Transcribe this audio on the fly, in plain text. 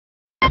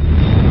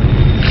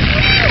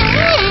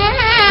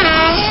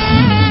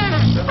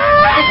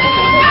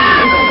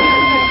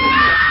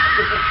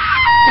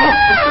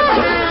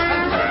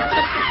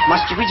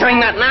you be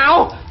doing that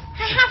now?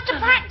 I have to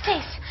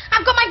practice.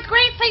 I've got my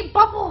grade 3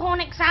 bubble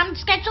horn exam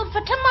scheduled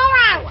for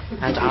tomorrow.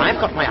 And I've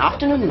got my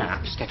afternoon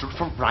nap scheduled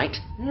for right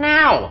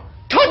now.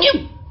 Can't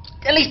you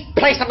at least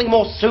play something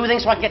more soothing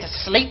so I can get to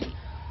sleep?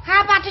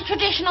 How about a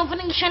traditional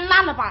Venetian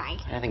lullaby?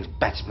 Anything's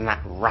better than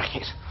that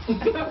racket.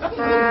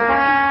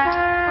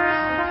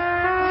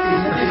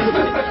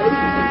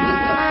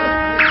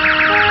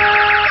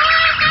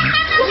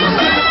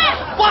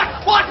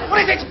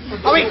 What is it?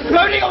 Are we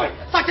floating or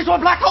sucked into a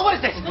black hole? What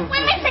is this?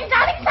 We're missing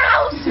Dani's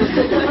house!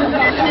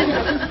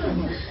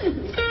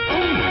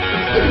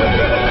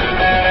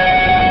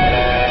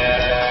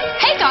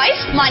 Hey guys,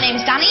 my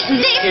name's Dani and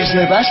this is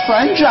her best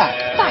friend Jack.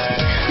 Thanks.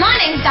 My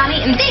name's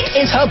Dani and this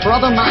is her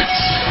brother Matt.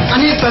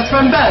 And his best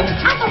friend Ben.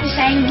 As I was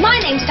saying, my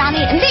name's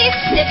Dani and this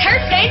is her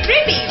friend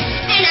Ruby.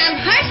 And I'm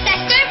her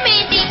sister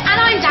Mandy. And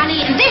I'm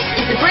Dani and this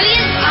is the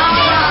brilliant...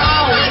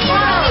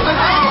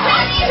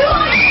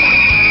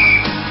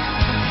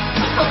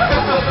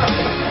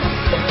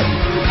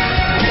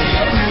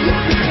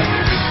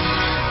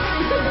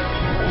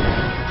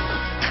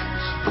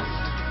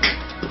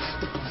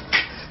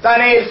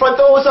 Dani, the front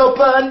door's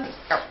open.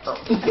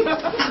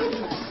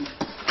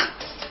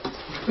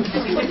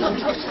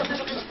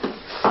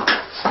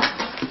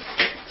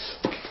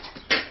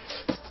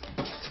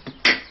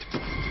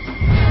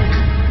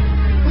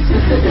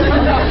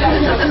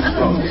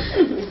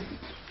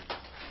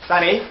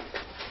 Dani?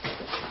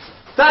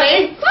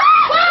 Dani?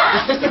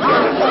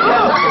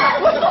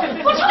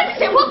 What time is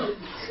it?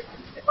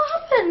 What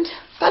happened?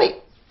 Dani,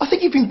 I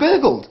think you've been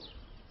burgled.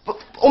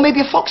 Or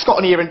maybe a fox got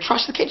in here and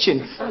trashed the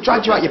kitchen,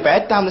 dragged you out your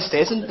bed, down the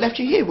stairs and left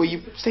you here where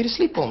you stayed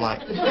asleep all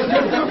night.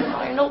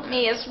 Oh, not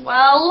me as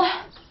well.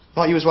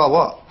 Not you as well,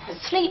 what?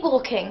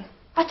 Sleepwalking.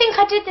 I think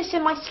I did this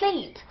in my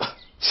sleep.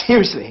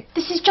 Seriously?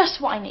 This is just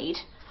what I need.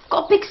 I've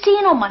got a big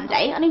scene on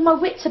Monday. I need my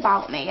wits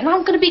about me and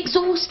I'm going to be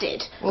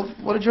exhausted. Well,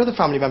 what did your other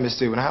family members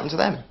do when it happened to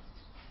them?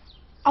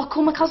 I'll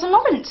call my cousin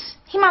Lawrence.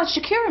 He managed to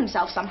cure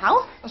himself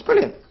somehow. That's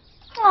brilliant.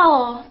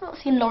 Oh, I've not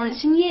seen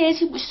Lawrence in years.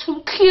 He was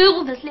so cute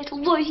with his little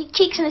rosy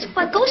cheeks and his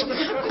freckles.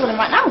 I'll call him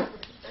right now.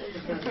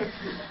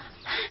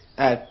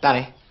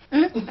 Dani.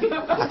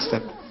 That's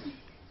the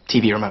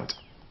TV remote.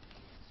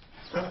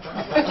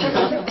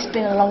 It's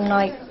been a long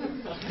night,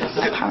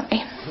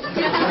 apparently.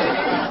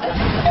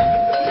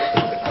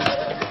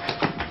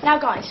 Now,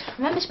 guys,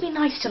 remember to be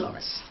nice to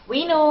Lawrence.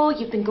 We know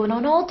you've been going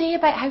on all day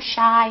about how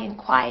shy and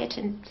quiet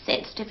and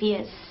sensitive he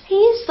is. He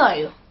is,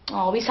 though.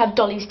 Oh, we used to have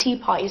Dolly's tea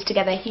parties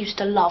together. He used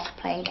to love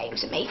playing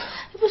games with me.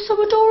 It was so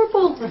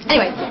adorable.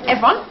 Anyway,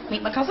 everyone,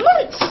 meet my cousin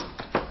Lawrence.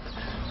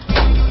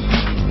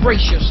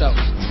 Brace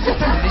yourselves.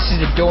 This is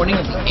the dawning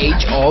of the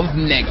age of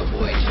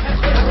Megaboy.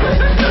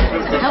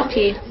 Can I help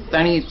you?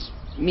 Dani, it's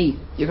me,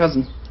 your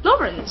cousin.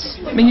 Lawrence.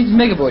 I mean, he's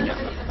Megaboy now.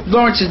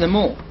 Lawrence is no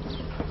more.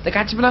 The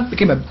caterpillar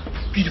became a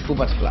beautiful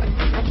butterfly.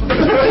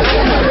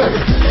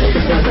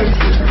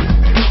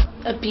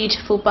 A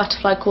beautiful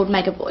butterfly called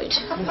Megaboyd.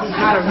 I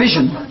had a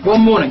vision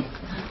one morning.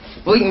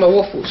 While eating my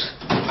waffles,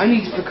 I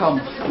need to become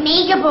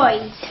Mega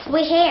boys,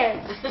 we're here.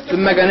 the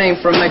mega name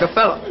for a mega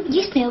fella.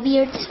 You smell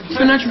weird. It's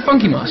been natural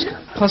funky mask.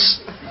 Plus,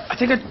 I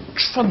think I'd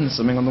trodden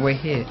something on the way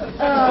here.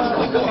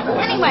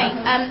 Anyway,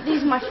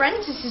 these are my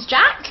friends. This is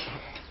Jack.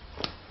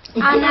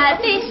 And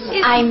this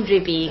is... I'm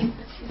Ruby.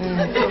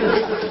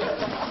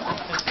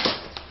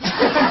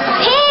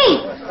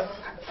 Hey!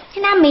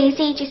 And I'm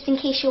Maisie, just in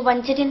case you're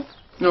wondering.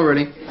 Not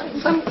really.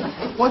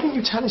 Why didn't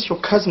you tell us your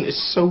cousin is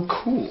so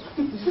cool?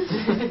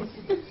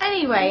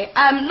 Anyway,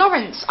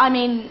 Lawrence, I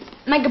mean,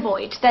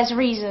 Megaboyd, there's a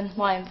reason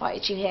why I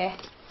invited you here.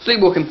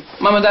 Sleepwalking.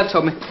 Mum and Dad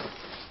told me.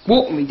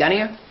 Walk with me,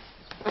 Dani.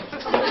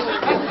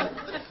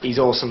 He's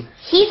awesome.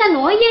 He's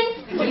annoying.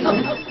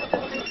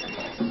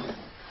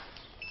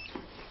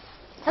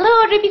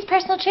 Hello, Ruby's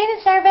personal training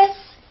service.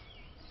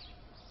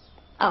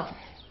 Oh,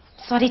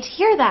 sorry to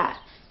hear that.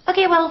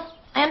 Okay, well,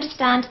 I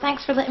understand.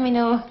 Thanks for letting me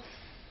know.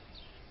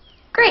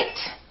 Great.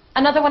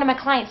 Another one of my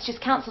clients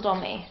just cancelled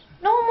on me.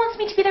 No one wants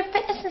me to be their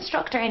fitness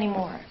instructor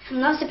anymore. I'm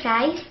not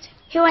surprised.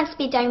 Who wants to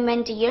be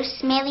downwind of your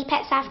smelly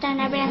pits after an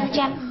hour in the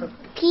gym?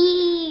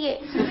 Pee.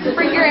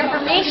 For your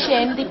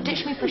information, they've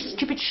ditched me for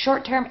stupid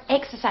short-term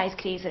exercise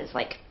crazes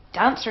like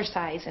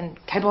dancer-size and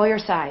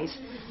cowboyer-size.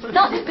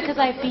 Not just because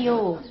I have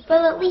BO.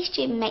 Well, at least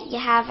you admit you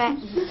have it.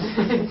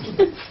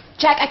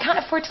 Jack, I can't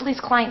afford to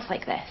lose clients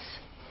like this.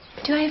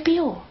 Do I have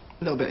BO?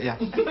 A little bit, yeah.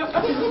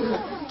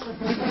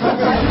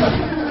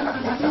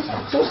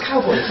 What's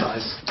cowboy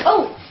size?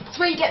 Oh, it's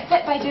where you get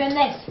fit by doing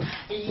this.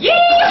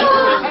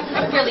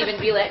 Yeah! You're leaving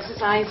real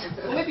exercise.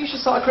 Well, maybe you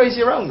should start a crazy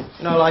your own.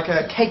 You know, like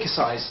a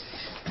cake-a-size.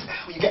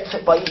 You get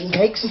fit by eating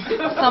cakes.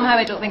 Somehow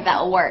I don't think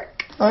that'll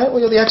work. Alright,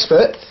 well, you're the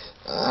expert.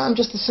 I'm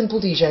just a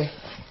simple DJ.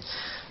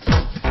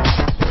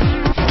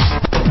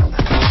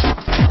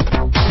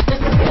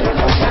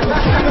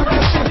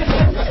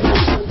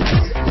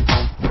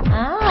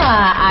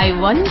 I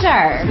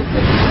wonder.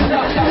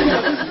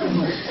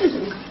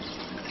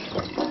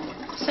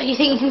 So you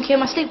think you can cure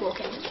my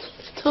sleepwalking?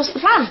 So what's the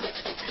plan?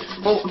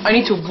 Well, I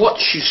need to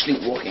watch you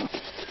sleepwalking.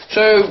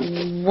 So,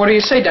 what do you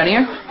say,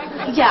 Dani?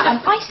 Yeah,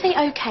 I say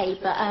okay,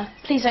 but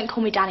please don't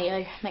call me Dani.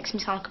 It makes me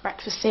sound like a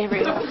breakfast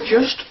cereal.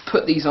 Just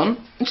put these on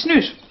and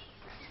snooze.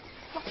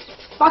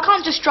 But I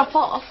can't just drop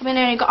off. I mean,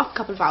 I only got up a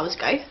couple of hours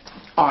ago.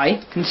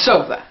 I can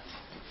solve that.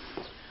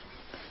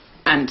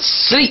 And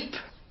sleep.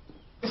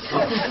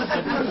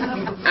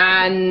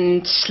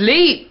 And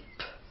sleep.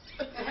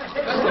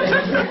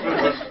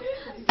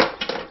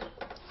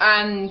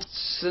 And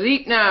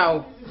sleep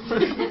now.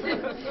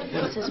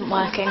 This isn't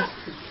working.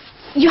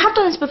 You have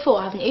done this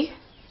before, haven't you?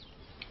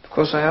 Of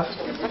course I have.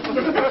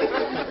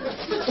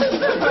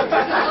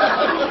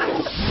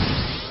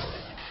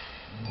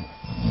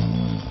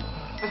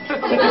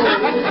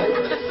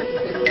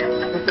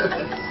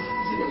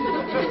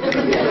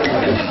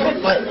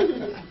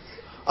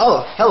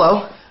 Oh,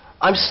 hello.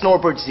 I'm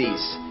Snorbird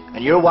Z's,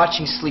 and you're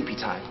watching Sleepy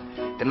Time,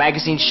 the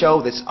magazine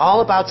show that's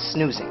all about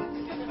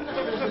snoozing.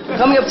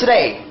 Coming up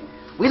today,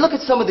 we look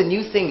at some of the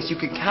new things you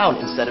can count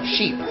instead of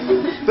sheep.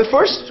 But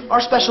first,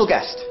 our special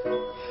guest.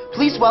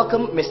 Please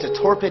welcome Mr.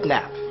 Torpid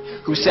Nap,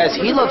 who says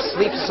he loves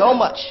sleep so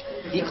much,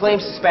 he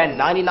claims to spend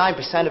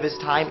 99% of his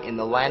time in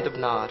the land of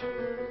Nod.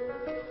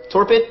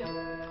 Torpid,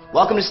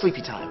 welcome to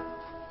Sleepy Time.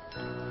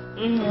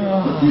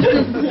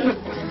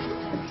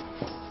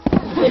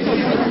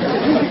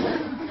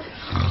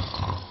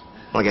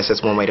 Well, I guess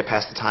that's one way to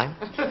pass the time.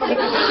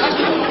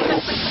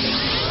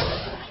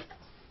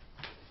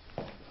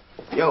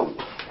 Yo,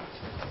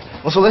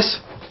 what's all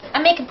this?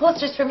 I'm making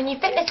posters for my new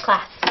fitness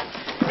class.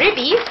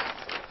 Rubies,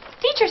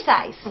 teacher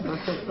size.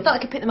 Thought I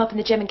could put them up in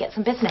the gym and get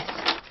some business.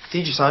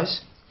 DJ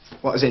size?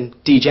 What, as in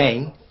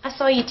DJing? I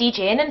saw you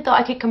DJing and thought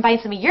I could combine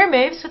some of your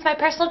moves with my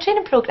personal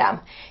training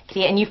program.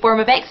 Create a new form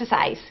of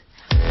exercise.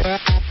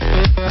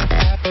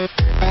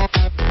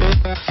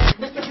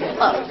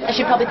 Well, I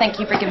should probably thank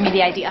you for giving me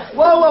the idea.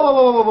 Whoa, whoa, whoa,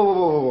 whoa, whoa, whoa,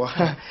 whoa,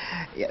 whoa.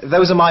 Yeah,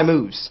 those are my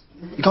moves.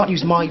 You can't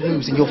use my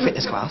moves in your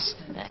fitness class.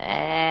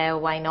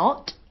 Why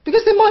not?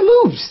 Because they're my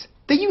moves.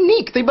 They're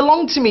unique. They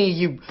belong to me,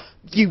 you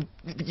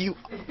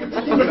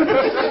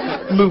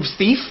moves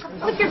thief.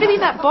 Well, if you're really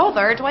that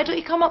bothered, why don't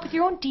you come up with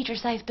your own teacher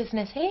size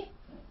business, hey?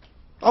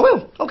 I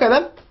will. Okay,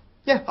 then.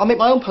 Yeah, I'll make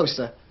my own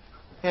poster.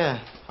 Yeah,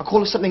 I'll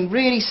call it something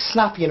really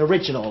snappy and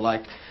original,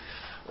 like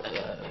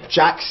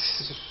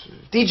Jack's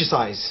DJ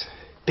size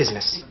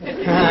business.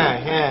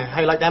 Yeah,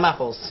 how you like them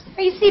apples?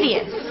 Are you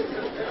serious?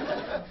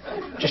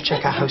 Just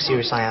check out how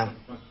serious I am.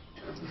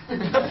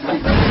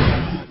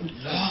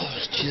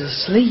 Lord, she's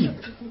asleep.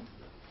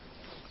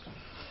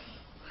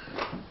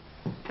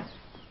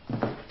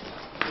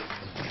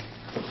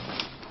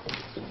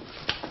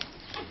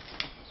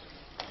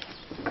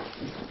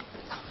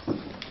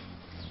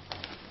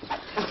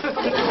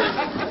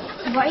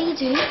 What are you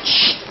doing?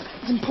 Shh!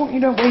 It's important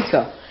you don't wake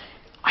her.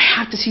 I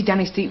have to see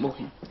Dani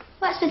sleepwalking.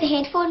 What's with the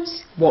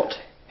headphones? What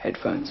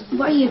headphones?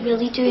 What are you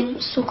really doing,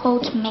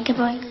 so-called mega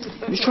boy?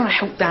 I'm just trying to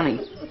help Dani.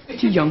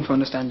 Too young to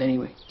understand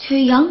anyway. Too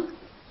young?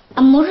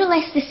 I'm more or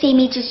less the same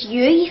age as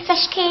you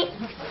fish cake.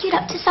 You're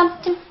up to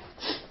something.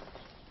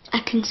 I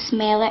can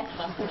smell it.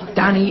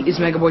 Dani is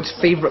Megaboyd's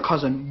favourite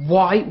cousin.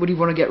 Why would he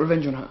want to get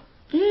revenge on her?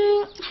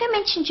 Who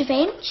mentioned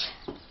revenge?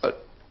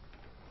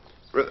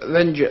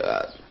 Revenge?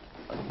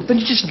 Don't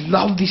you just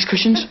love these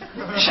cushions?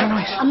 They're so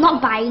nice. I'm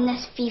not buying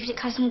this favourite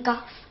cousin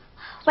guff.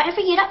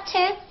 Whatever you're up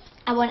to,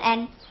 I want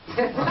in.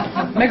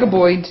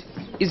 Megaboyd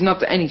isn't up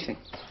to anything.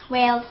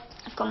 Well,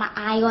 I've got my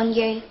eye on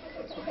you.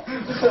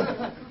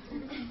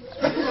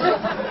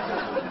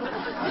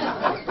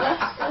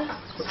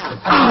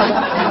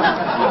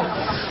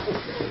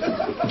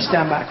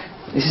 Stand back.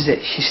 This is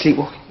it. She's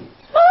sleepwalking.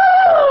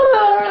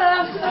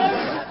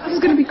 This is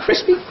going to be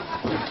crispy.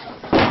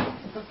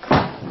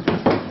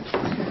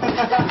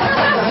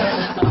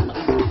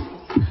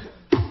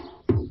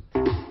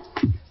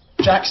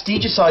 Jack's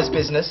DJ size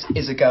business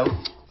is a go.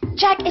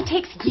 Jack, it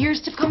takes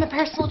years to become a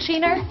personal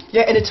trainer.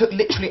 Yeah, and it took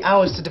literally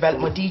hours to develop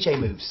my DJ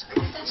moves.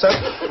 So,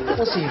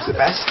 we'll see who's the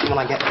best when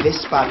I get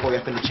this bad boy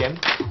up in the gym.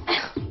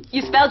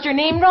 You spelled your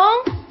name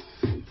wrong?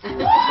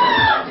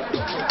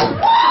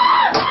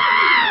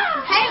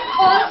 How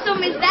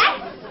awesome is that?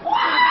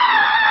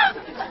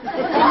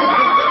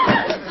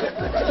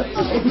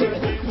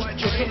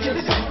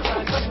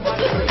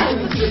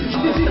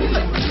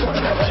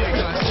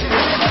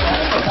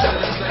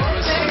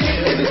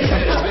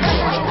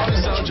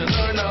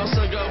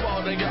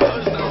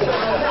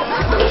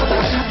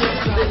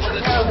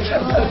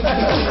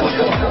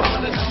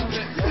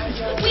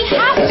 We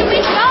have to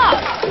wake up!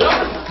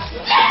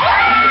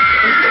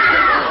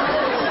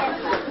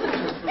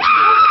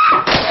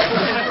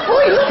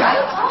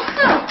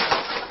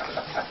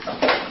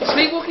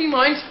 Sleepwalking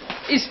mind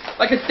is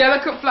like a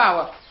delicate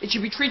flower. It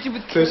should be treated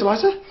with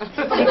Fertilizer?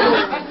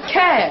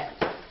 care.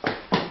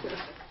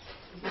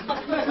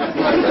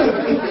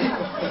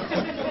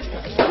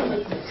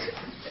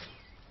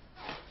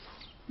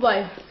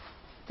 Whoa,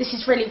 this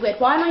is really weird.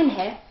 Why am I in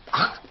here?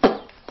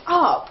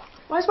 Oh,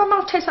 why does my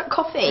mouth taste like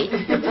coffee?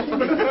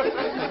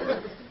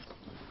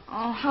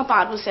 Oh, how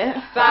bad was it?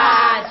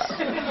 Bad.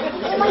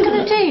 What am I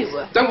going to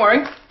do? Don't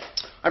worry.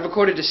 I've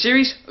recorded a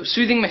series of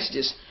soothing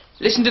messages.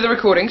 Listen to the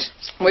recordings.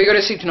 While you go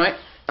to sleep tonight,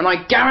 and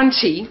I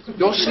guarantee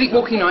your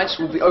sleepwalking nights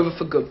will be over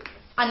for good.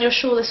 And you're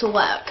sure this will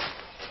work?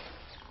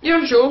 Yeah,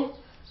 I'm sure.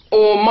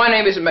 Or my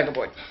name isn't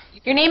Megaboyd.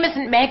 Your name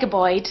isn't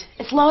Megaboyd,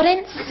 it's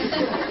Lawrence.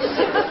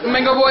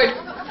 Megaboyd,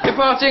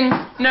 departing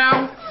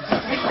now.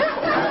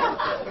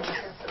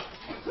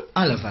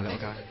 I love that little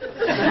guy.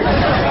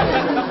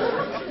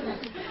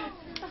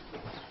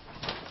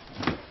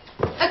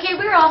 Okay,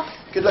 we're off.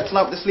 Good luck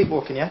tonight with the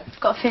sleepwalking, yeah? I've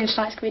got a feeling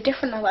tonight's going to be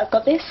different now that I've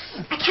got this.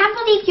 I can't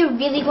believe you're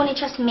really going to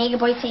trust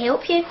Megaboy to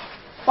help you.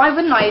 Why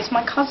wouldn't I? He's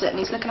my cousin.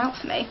 He's looking out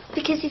for me.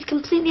 Because he's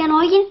completely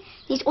annoying.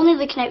 He's only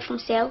looking out for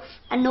himself.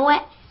 I know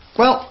it.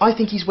 Well, I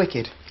think he's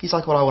wicked. He's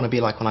like what I want to be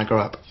like when I grow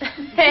up.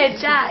 Hey,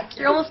 Jack,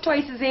 you're almost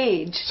twice his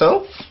age.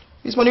 So,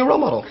 he's my new role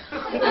model.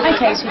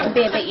 Okay, so he can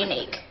be a bit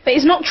unique. But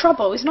he's not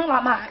trouble. He's not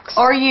like Max.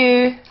 Are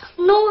you?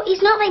 No,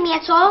 he's not like me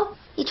at all.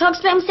 He talks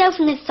about himself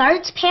in the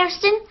third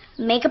person.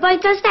 Megaboy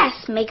does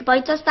this,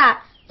 Megaboy does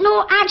that.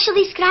 No,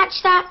 actually,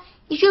 scratch that.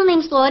 His real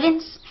name's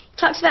Lawrence. He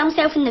talks about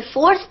himself in the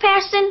fourth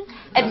person.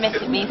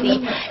 Admit it, Maisie.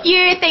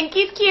 You think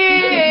he's cute.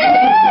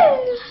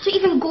 Don't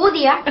even go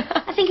there.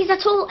 I think he's a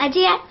total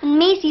idiot, and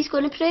Maisie's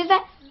going to prove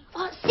it.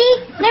 Oh,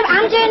 see? Now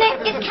I'm doing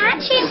it. It's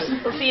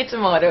catchy. We'll see you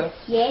tomorrow.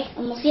 Yeah,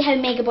 and we'll see how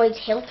Megaboy's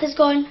health has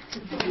gone.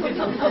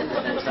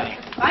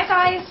 Bye,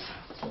 guys.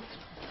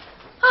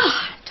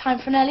 Ah, time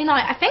for an early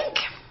night, I think.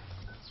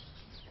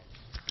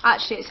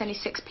 Actually, it's only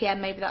 6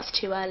 p.m. Maybe that's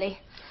too early.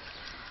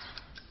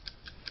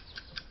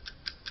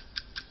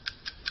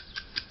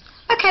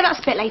 Okay, that's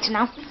a bit later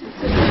now.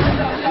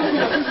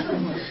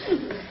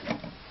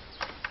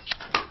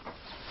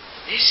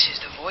 This is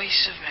the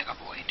voice of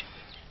Megaboyd.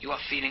 You are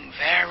feeling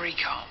very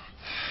calm.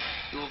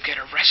 You will get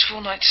a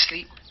restful night's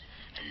sleep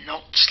and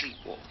not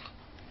sleepwalk.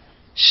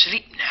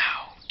 Sleep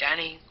now,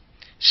 Dani.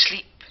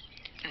 Sleep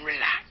and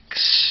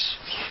relax.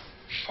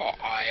 For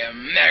I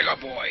am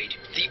Megaboyd,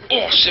 the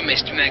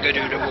awesomest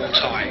Megadude of all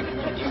time.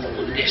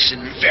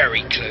 Listen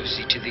very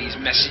closely to these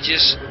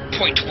messages.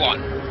 Point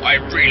 1. I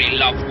really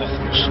love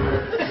waffles.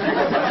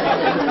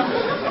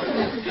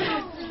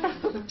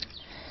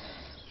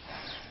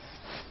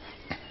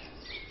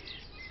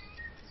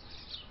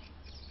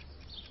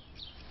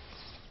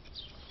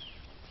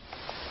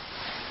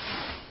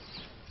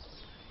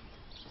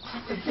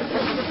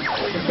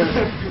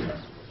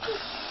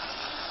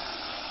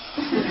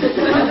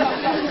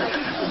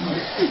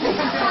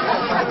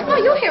 Oh,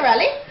 you're here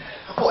early.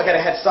 I thought I'd get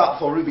a head start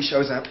before Ruby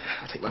shows up.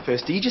 I'll take my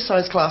first DJ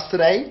size class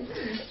today.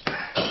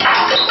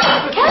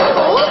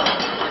 Careful.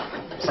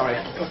 Sorry.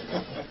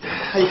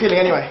 How you feeling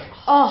anyway?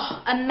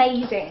 Oh,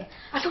 amazing.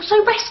 I feel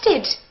so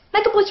rested.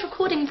 Megaboy's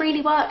recording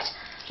really worked.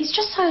 He's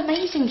just so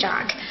amazing,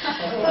 Jack.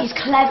 He's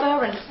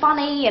clever and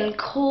funny and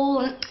cool.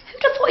 And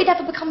who'd have thought he'd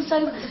ever become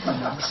so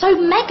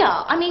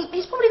mega? I mean,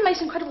 he's probably the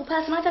most incredible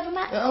person I've ever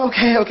met.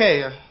 Okay.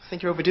 I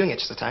think you're overdoing it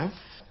just a time.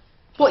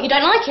 What, you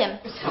don't like him?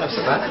 I never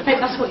said that. Maybe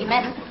that's what you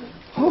meant.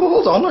 Oh,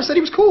 hold on. I said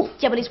he was cool.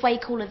 Yeah, but he's way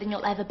cooler than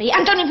you'll ever be.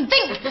 And don't even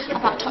think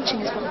about touching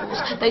his waffles.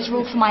 Those are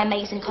all for my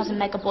amazing cousin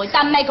Megaboy.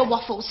 They're mega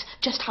waffles,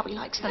 just how he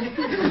likes them.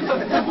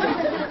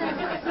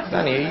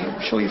 Dani,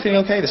 are you sure you're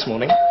feeling okay this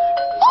morning?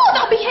 Oh,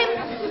 that'll be him.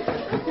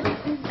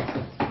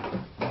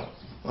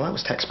 Well, that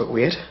was textbook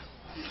weird.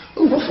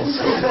 Ooh, waffles.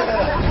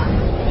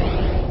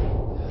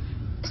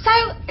 So,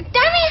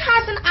 Danny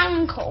has an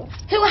uncle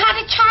who had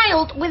a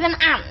child with an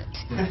aunt.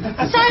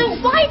 So,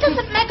 why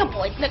doesn't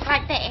Megaboy look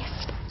like this?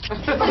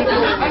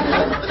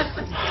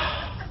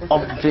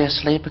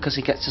 Obviously, because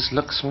he gets his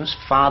looks from his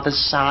father's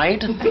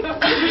side.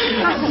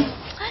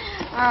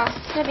 Oh,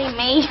 silly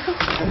me.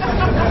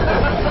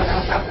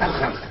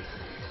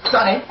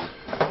 Dani,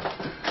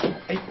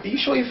 are you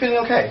sure you're feeling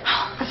okay?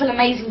 I feel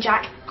amazing,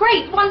 Jack.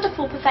 Great,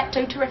 wonderful,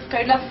 perfecto,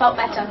 terrifico. Never felt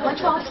better. Why'd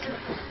you ask?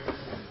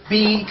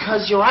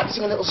 Because you're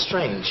acting a little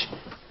strange.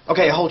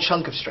 Okay, a whole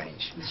chunk of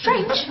strange.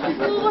 Strange?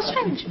 What's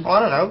strange? Oh, I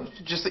don't know.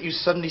 Just that you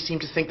suddenly seem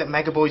to think that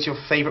Megaboy's your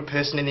favourite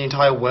person in the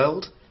entire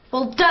world.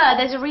 Well, duh,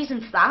 there's a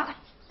reason for that.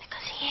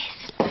 Because he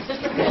is.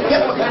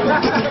 Yeah, but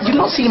you've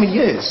not seen him in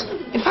years.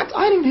 In fact,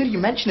 I hadn't even heard you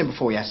mention him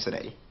before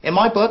yesterday. In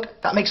my book,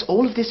 that makes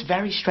all of this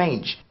very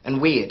strange and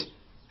weird.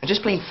 And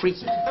just plain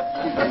freaky.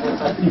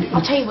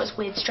 I'll tell you what's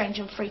weird, strange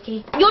and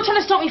freaky. You're trying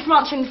to stop me from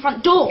answering the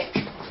front door.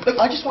 Look,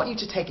 I just want you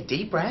to take a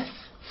deep breath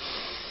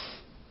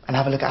and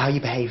have a look at how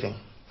you're behaving.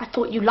 I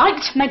thought you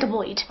liked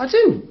Megaboyd. I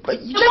do,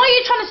 but you Then why are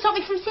you trying to stop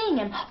me from seeing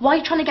him? Why are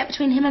you trying to get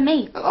between him and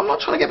me? I'm not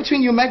trying to get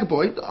between you and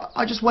Megaboy.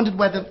 I just wondered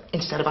whether,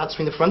 instead of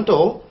answering the front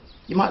door,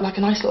 you might like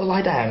a nice little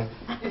lie down.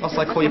 Whilst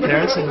I call your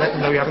parents and let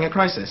them know you're having a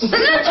crisis. There's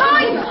no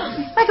time!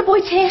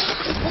 Megaboyd's here.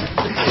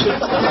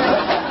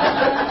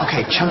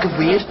 Okay, chunk of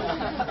weird.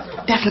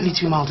 Definitely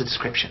too mild a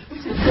description.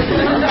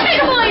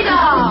 Megaboyd!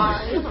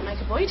 You're not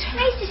Megaboyd.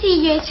 Nice to see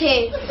you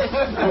too.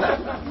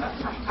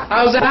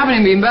 How's that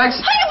happening, beanbags?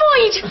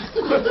 Megaboyd!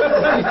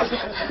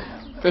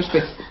 First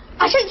bit.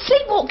 I didn't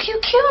sleepwalk, you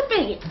cured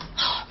me.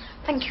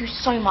 Thank you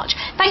so much.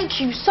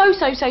 Thank you so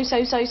much.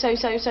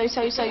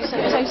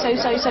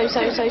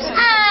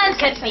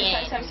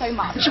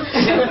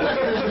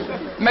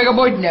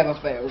 Megaboyd never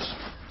fails.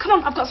 Come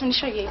on, I've got something to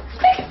show you.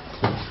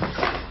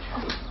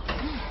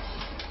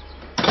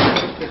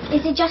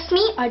 Is it just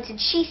me, or did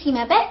she seem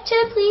a bit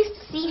too pleased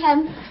to see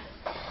him?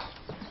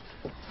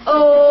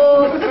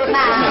 Oh,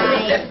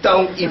 my.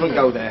 Don't even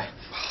go there.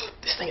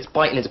 This thing is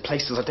biting into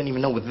places I didn't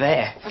even know were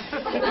there.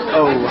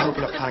 Oh, I hope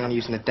you're not planning on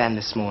using the den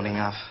this morning.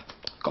 I've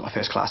got my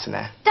first class in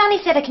there. Danny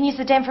said I can use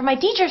the den for my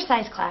teacher's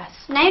size class.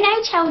 Now,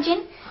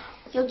 children.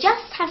 You'll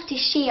just have to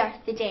share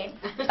the den.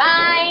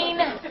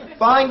 Fine.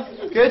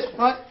 Fine. Good.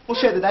 Right. We'll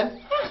share the den.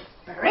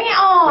 Bring it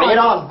on. Bring it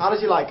on. How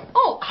does you like?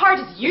 Oh, hard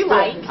as you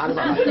like. How does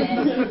I like?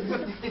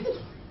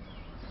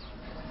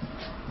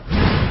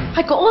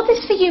 I got all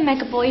this for you,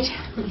 Megaboyd.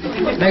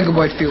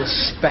 Megaboyd feels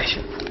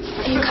special.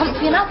 Are you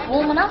comfy enough,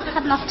 warm enough,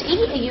 had enough to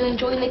eat? Are you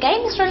enjoying the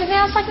game? Is there anything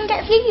else I can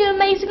get for you, you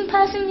amazing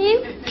person,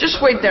 you? Just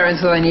wait there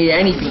until I need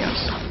anything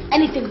else.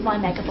 Anything for my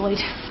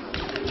Megaboyd.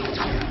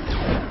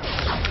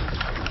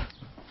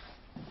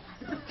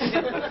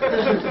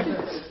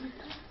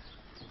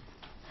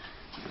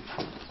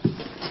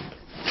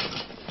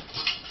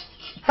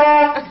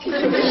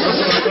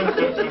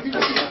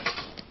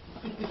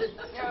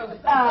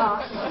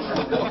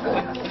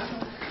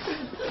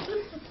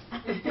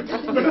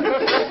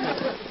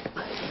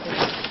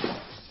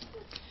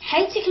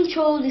 How to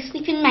control the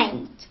sleeping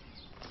mind.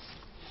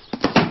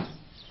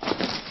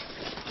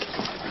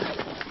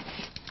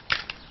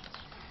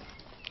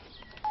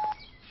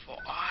 For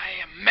I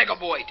am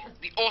Megaboyd,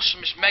 the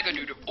awesomest mega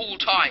dude of all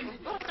time.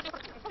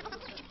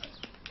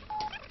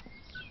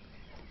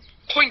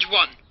 Point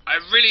 1. I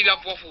really love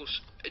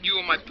waffles, and you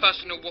are my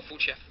personal waffle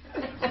chef.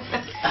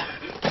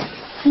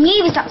 I knew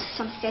he was up to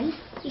something.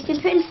 He's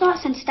been putting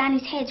thoughts into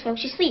Dani's head while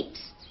she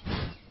sleeps.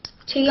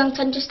 Too young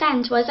to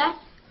understand, was I?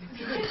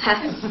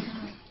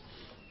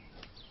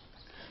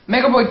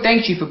 Megaboyd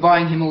thanks you for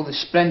buying him all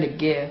this splendid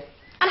gear.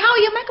 And how are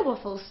your Mega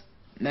Waffles?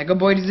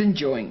 Megaboyd is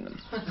enjoying them.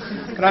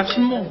 Could I have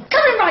some more?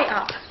 Coming right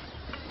up.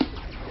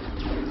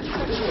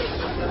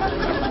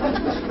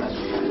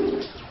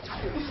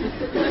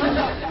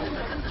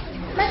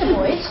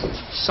 Megaboyd,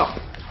 Sup?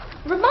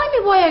 remind me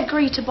why I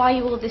agreed to buy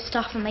you all this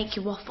stuff and make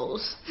you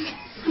waffles.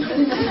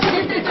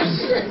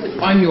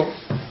 I'm your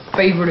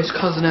favouriteest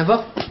cousin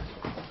ever.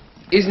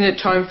 Isn't it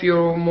time for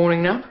your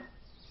morning nap?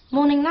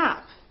 Morning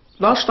nap.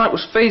 Last night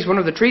was phase 1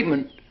 of the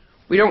treatment.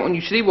 We don't want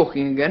you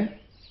sleepwalking again.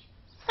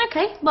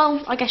 Okay,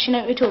 well, I guess you know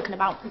what we're talking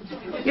about.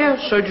 Yeah,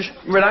 so just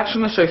relax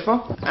on the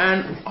sofa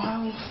and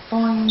I'll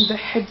find the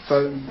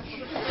headphones.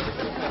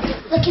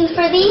 Looking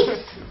for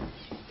these?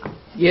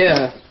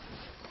 Yeah.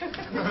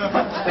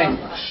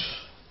 Thanks.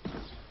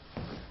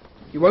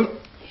 You won't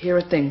hear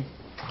a thing.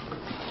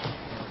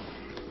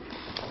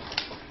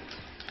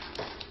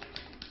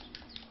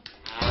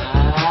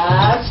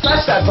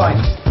 Scratch that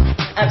vine.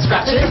 And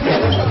scratch it.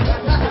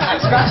 And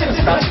scratch it,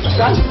 scratch it,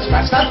 scratch it,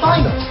 scratch that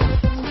vine.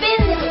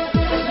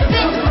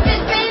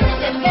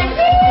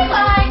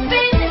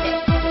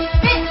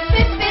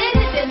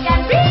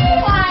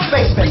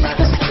 Space, space.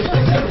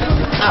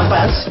 And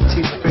bounce.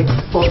 2, 3,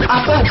 4.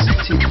 And bounce.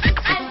 2, 3,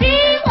 4. And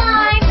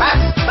rewind.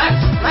 Bounce,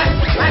 bounce, bounce,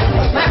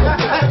 bounce, bounce,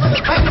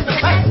 bounce,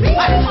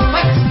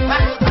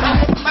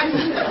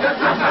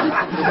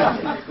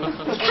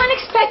 You can't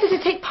expect us to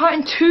take part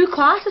in 2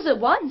 classes at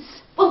once.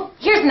 Oh,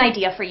 here's an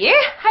idea for you.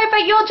 How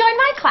about you all join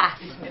my class?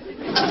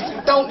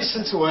 Don't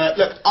listen to her.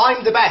 Look,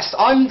 I'm the best.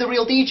 I'm the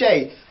real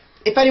DJ.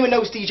 If anyone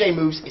knows DJ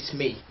moves, it's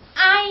me.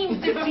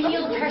 I'm the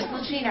real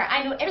personal trainer.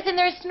 I know everything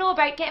there is to know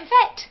about getting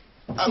fit.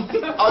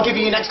 I'll give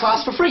you your next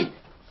class for free.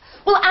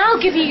 Well, I'll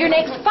give you your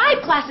next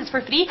 5 classes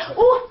for free.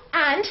 Oh,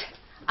 and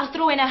I'll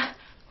throw in a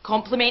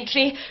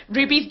complimentary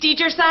Ruby's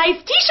teacher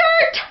size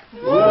t-shirt.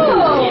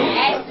 Whoa.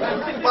 Yes.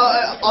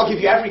 Well, I'll give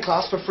you every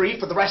class for free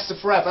for the rest of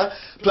forever,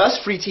 plus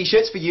free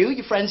t-shirts for you,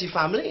 your friends, your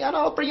family, and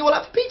I'll bring you all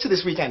out for pizza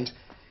this weekend.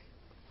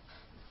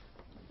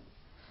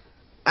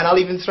 And I'll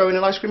even throw in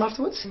an ice cream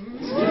afterwards.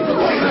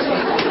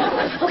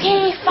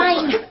 Okay,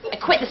 fine. I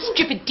quit the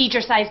stupid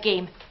teacher size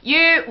game.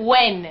 You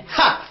win.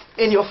 Ha!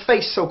 In your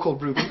face,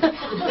 so-called Ruby.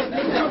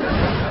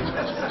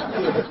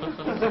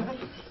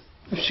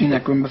 I've seen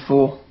that grin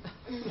before.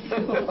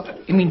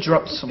 It means you're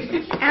up to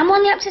something. I'm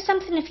only up to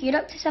something if you're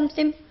up to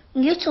something.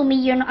 And you told me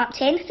you're not up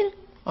to anything.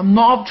 I'm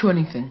not up to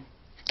anything.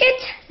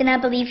 Good, then I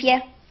believe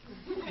you.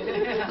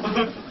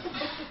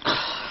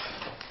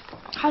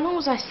 How long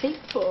was I asleep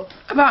for?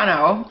 About an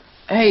hour.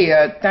 Hey,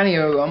 Dani,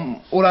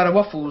 I'm all out of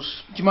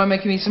waffles. Do you mind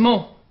making me some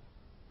more?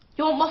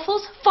 You want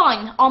waffles?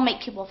 Fine, I'll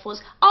make you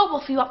waffles. I'll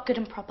waffle you up good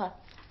and proper.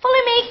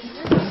 Follow me.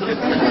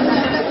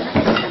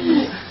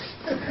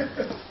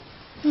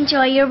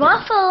 Enjoy your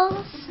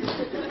waffles.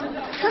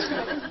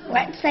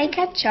 Works like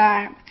a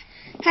charm.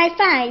 High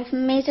five,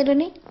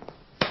 Mazzaroni.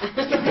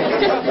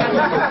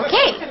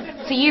 Okay,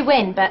 so you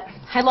win, but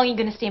how long are you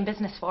going to stay in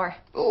business for?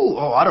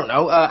 Oh, I don't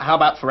know. How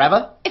about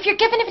forever? If you're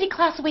giving every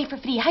class away for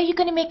free, how are you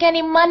going to make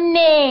any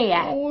money?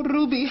 Oh,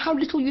 Ruby, how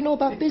little you know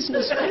about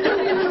business.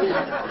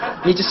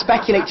 You need to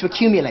speculate to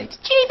accumulate.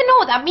 Do you even know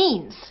what that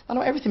means? I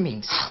know what everything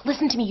means.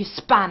 Listen to me, you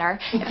spanner.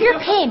 If you're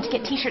paying to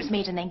get t-shirts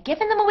made and then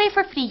giving them away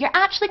for free, you're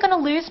actually going to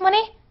lose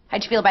money?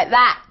 How'd you feel about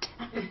that?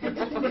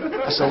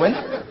 I still win.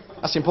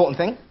 That's the important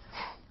thing.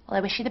 Well,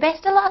 I wish you the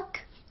best of luck,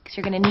 because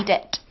you're going to need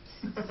it.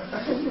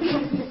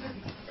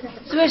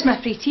 So where's my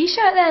free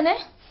t-shirt then, eh?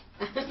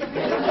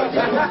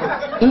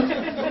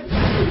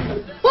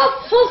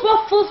 Waffles,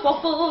 waffles,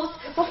 waffles,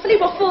 waffly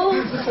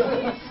waffles.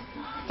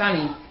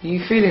 Dani, are you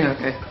feeling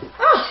okay?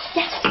 Oh,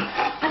 yes.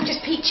 I'm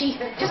just peachy.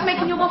 Just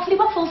making your waffly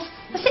waffles.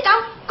 Now sit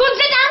down. Go and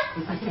sit down.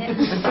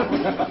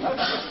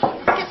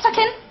 Get stuck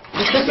in.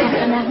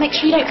 And make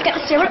sure you don't forget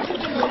the syrup.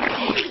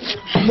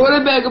 What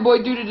did Mega Boy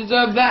do to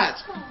deserve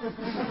that?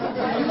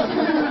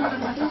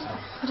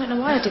 I don't know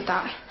why I did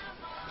that.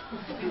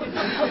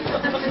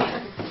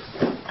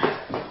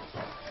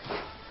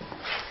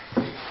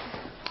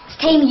 It's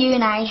time you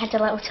and I had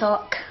a little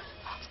talk.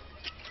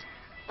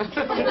 I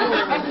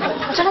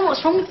don't know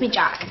what's wrong with me,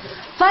 Jack.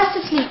 First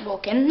the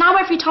sleepwalking, now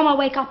every time I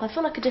wake up I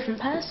feel like a different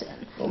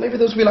person. Well, maybe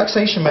those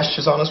relaxation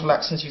messages aren't as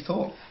relaxing as you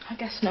thought. I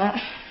guess not.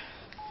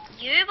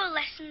 You will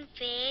listen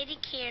very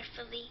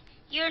carefully.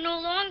 You're no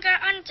longer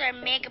under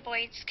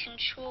Megaboyd's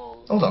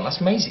control. Hold on,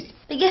 that's Maisie.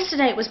 But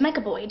yesterday it was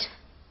Megaboyd.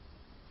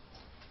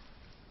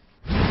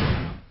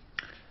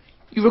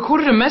 You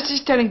recorded a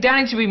message telling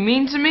Dani to be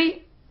mean to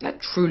me? That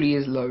truly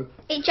is low.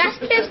 It just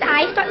proves that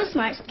I've got the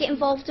smarts to get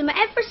involved in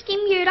whatever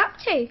scheme you're up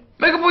to.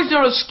 Mega Boy's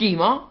not a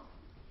schemer.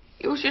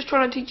 He was just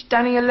trying to teach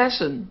Dani a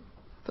lesson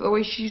for the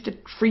way she used to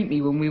treat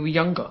me when we were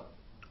younger.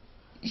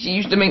 She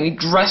used to make me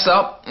dress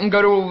up and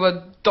go to all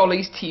the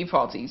Dolly's tea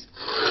parties.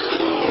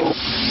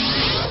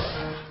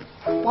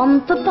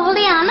 One for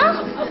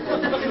Pollyanna,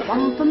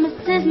 one for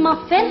Mrs.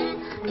 Muffin,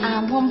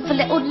 and one for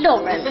little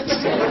Lawrence.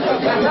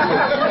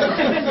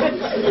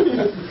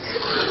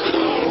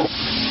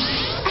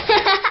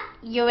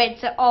 You went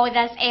to all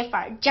this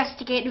effort just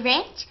to get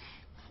rich?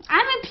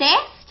 I'm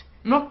impressed.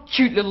 I'm not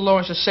cute little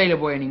Lawrence a sailor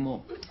boy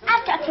anymore.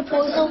 I've got a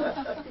proposal.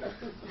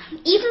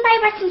 Even by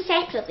working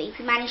separately,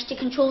 we managed to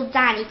control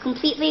Dani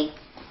completely.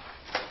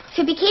 If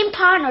we became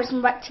partners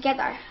and worked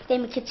together,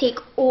 then we could take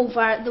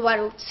over the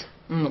world.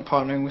 I'm not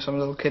partnering with some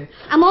little kid.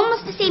 I'm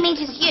almost the same age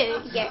as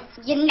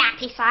you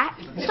nappy fat.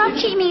 Stop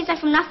treating me as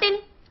if I'm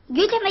nothing.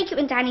 You didn't like it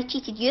when Dani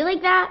treated you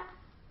like that.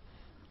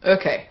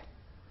 Okay.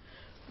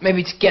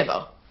 Maybe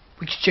together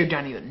we could show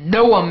Dani that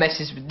no one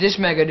messes with this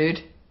mega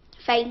dude.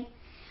 Fine.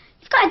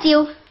 You've got a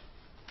deal.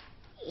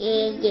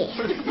 Yeah.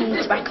 I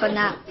need to work on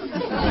that.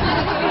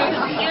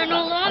 You're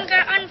no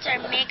longer under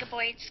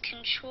Megaboyd's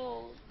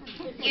control.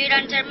 You're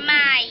under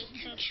my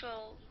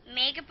control.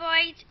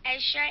 Megaboyd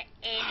is your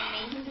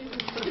enemy.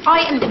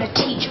 I am going to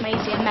teach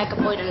Maisie and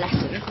Megaboyd a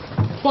lesson.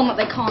 One that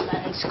they can't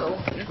learn in school.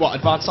 What,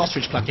 advanced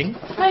ostrich plucking?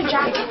 No,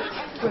 Jack.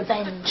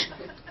 Revenge.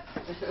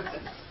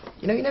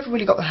 You know, you never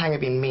really got the hang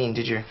of being mean,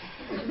 did you?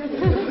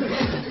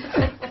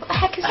 What the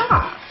heck is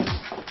that?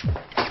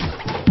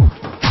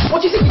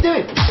 What do you think you're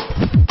doing?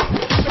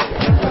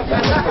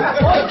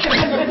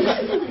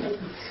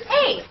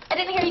 Hey, I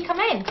didn't hear you come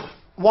in.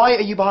 Why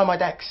are you behind my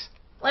decks?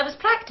 Well, I was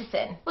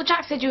practicing. Well,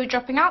 Jack said you were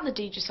dropping out the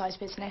DJ size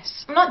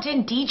business. I'm not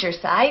doing DJ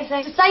size.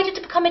 I decided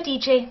to become a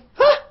DJ.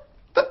 Huh?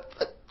 But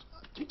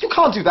you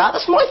can't do that.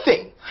 That's my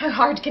thing. How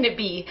hard can it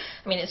be?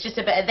 I mean, it's just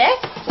a bit of this.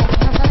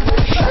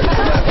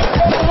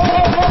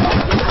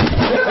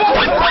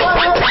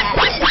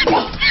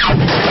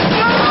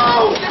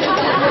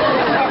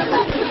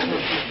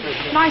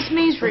 Nice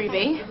moves,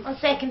 Ruby. On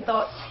second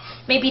thoughts,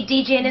 maybe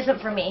DJing isn't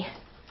for me.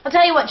 I'll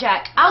tell you what,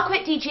 Jack. I'll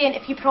quit DJing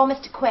if you promise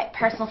to quit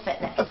personal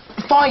fitness.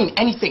 Fine,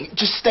 anything.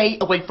 Just stay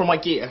away from my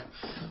gear.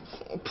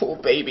 Oh, poor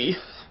baby.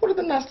 What did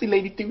the nasty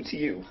lady do to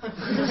you?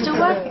 Is it still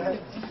working?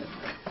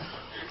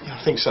 Yeah,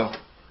 I think so.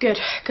 Good,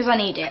 because I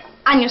need it.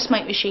 And your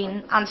smoke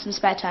machine and some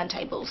spare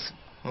turntables.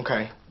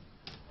 Okay.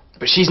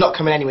 But she's not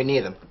coming anywhere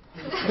near them.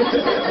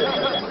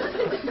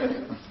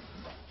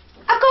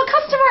 I've got a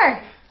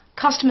customer!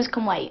 Customers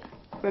can wait.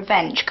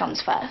 Revenge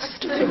comes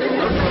first.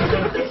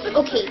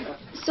 Okay,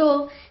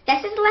 so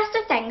this is a list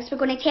of things we're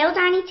going to tell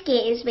Dani to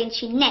get us when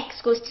she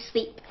next goes to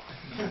sleep.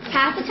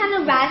 Half a ton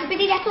of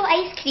raspberry ripple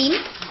ice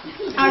cream,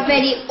 our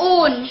very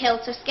own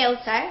Helter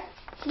Skelter,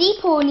 3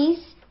 ponies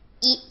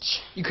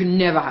each, You can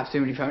never have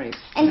too many ponies.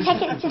 and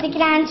tickets to the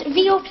grand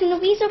reopening of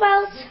Weezer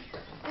World,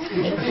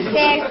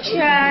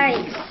 etc,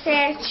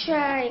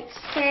 etc,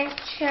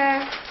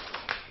 etc.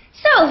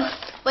 So,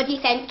 what do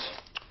you think?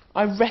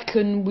 I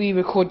reckon we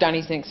record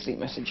Dani's next sleep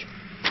message.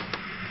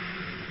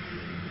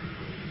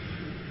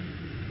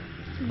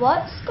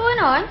 What's going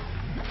on?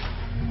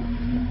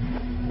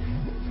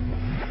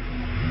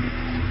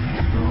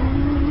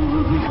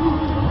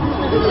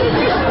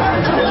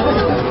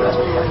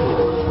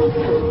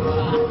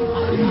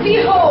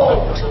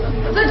 Behold,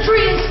 the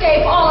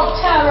dreamscape of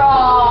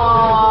terror!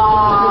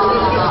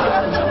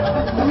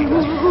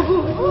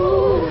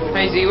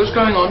 Maisie, what's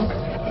going on?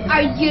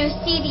 Are you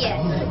serious?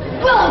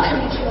 Welcome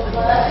to your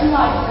first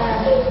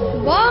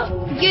nightmare. What?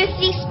 You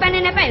 3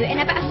 spinning about in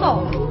a bit of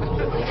fog?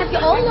 Have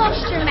you all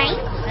lost your mind?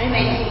 No,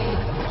 Maisie,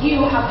 you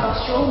have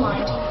lost your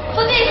mind.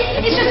 For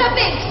this is just a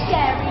big,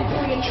 scary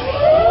dream.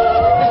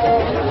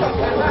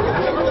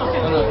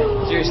 No,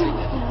 seriously.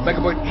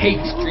 Megaboy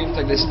hates dreams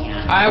like this.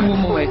 I have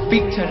one where my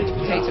feet turn into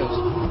potatoes.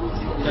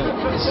 No,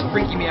 this is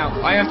freaking me out.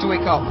 I have to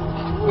wake up.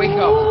 Wake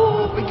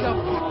up. Wake up.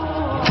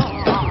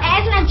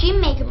 hasn't had dream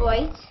Mega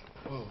Boy.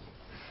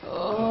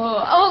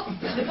 Oh.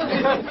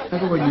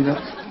 Megaboy knew that.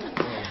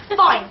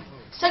 Fine.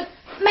 So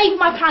maybe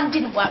my plan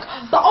didn't work,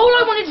 but all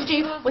I wanted to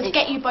do was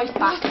get you both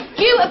back.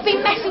 You have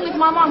been messing with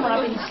my mind when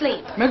I've been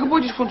asleep.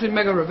 Megaboy just wanted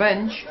mega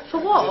revenge. For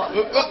what?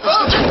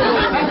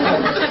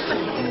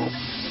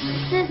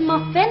 There's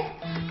Muffin.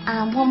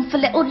 And one for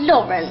little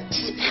Lawrence.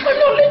 I'm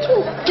not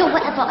little. You're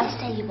whatever I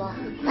say you are.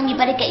 And you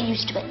better get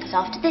used to it, because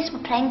after this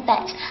we're playing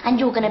bets, and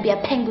you're going to be a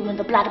penguin with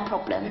a bladder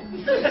problem.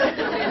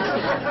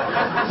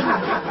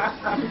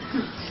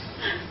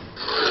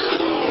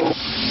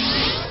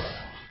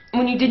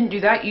 When you didn't do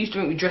that, you used to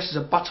make me dress as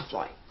a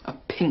butterfly. A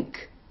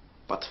pink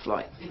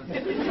butterfly.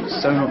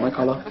 So not my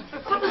colour.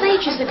 That was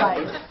ages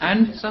ago.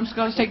 And some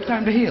scars take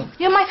time to heal.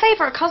 You're my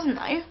favourite cousin,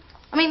 though.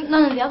 I mean,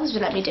 none of the others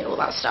would let me do all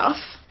that stuff.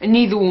 And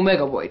neither will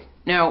Megaboy.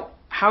 Now,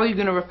 how are you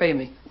going to repay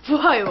me?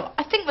 Whoa,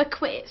 I think we're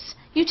quits.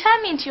 You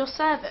turned me into your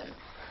servant.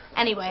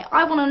 Anyway,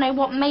 I want to know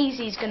what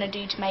Maisie's going to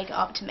do to make it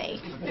up to me.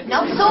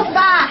 Not so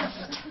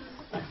fast.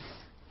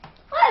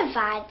 What have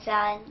I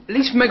done? At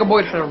least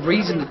Megaboy had a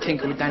reason to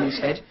tinker with Dani's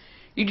head.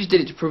 You just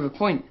did it to prove a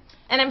point.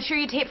 And I'm sure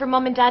you'd hate for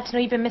Mum and Dad to know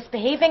you've been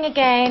misbehaving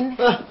again.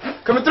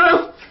 Coming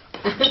through!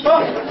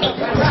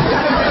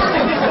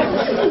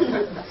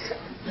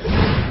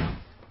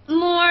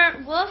 More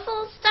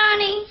waffles,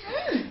 Dani.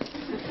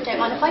 Don't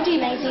mind if I do,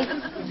 Maisie.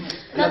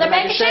 Another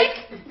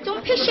milkshake?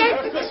 Don't push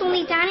it. It's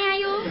only Dani, are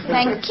you?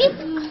 Thank you.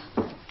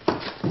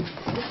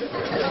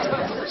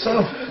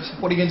 So,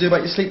 what are you going to do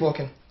about your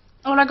sleepwalking?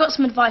 Well, I got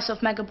some advice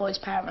off Megaboy's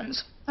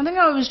parents. I think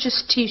I was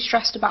just too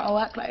stressed about my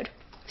workload.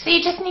 So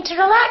you just need to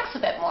relax a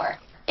bit more.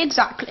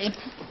 Exactly.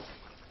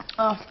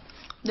 Oh,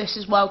 this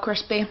is well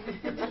crispy.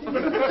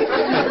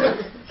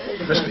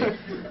 Crispy.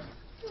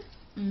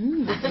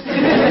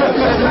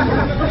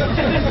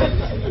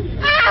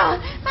 Wow,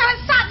 that was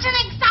such an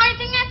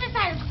exciting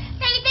episode.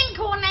 Don't you think,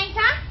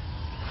 Coordinator?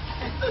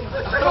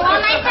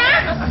 Coordinator?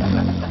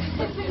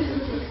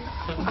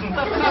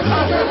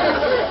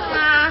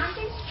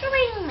 He's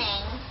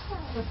dreaming.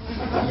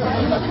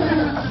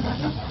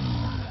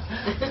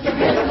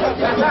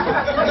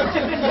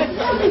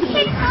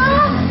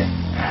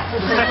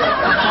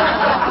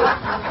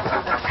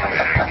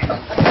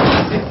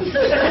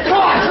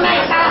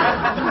 Coordinator!